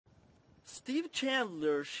Steve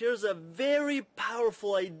Chandler shares a very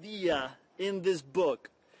powerful idea in this book.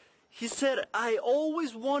 He said, I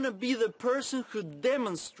always want to be the person who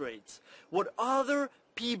demonstrates what other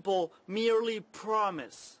people merely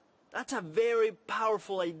promise. That's a very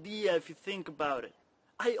powerful idea if you think about it.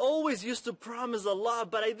 I always used to promise a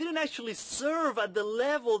lot, but I didn't actually serve at the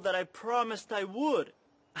level that I promised I would.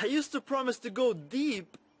 I used to promise to go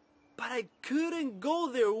deep, but I couldn't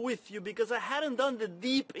go there with you because I hadn't done the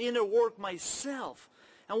deep inner work myself.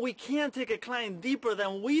 And we can't take a client deeper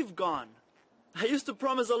than we've gone. I used to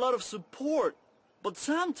promise a lot of support, but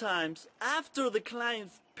sometimes after the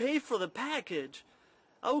clients pay for the package,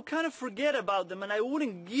 I would kind of forget about them and I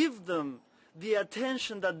wouldn't give them the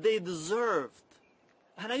attention that they deserved.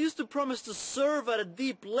 And I used to promise to serve at a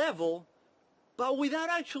deep level, but without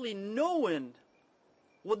actually knowing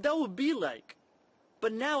what that would be like.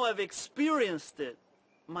 But now I've experienced it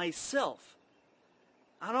myself.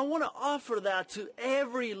 And I want to offer that to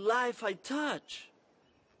every life I touch.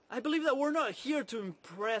 I believe that we're not here to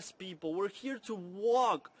impress people. We're here to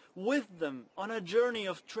walk with them on a journey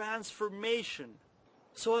of transformation.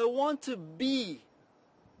 So I want to be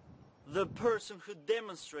the person who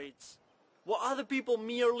demonstrates what other people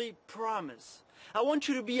merely promise. I want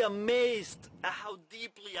you to be amazed at how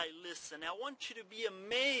deeply I listen. I want you to be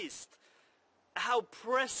amazed at how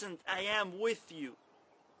present I am with you.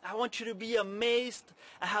 I want you to be amazed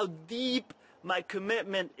at how deep my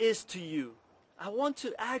commitment is to you. I want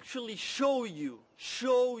to actually show you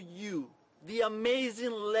the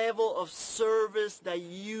amazing level of service that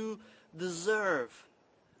you deserve.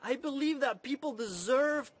 I believe that people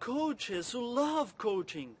deserve coaches who love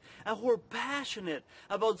coaching and who are passionate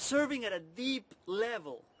about serving at a deep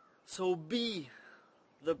level. So be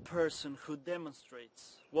the person who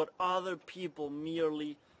demonstrates what other people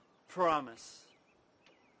merely promise.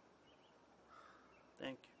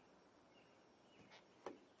 Thank you.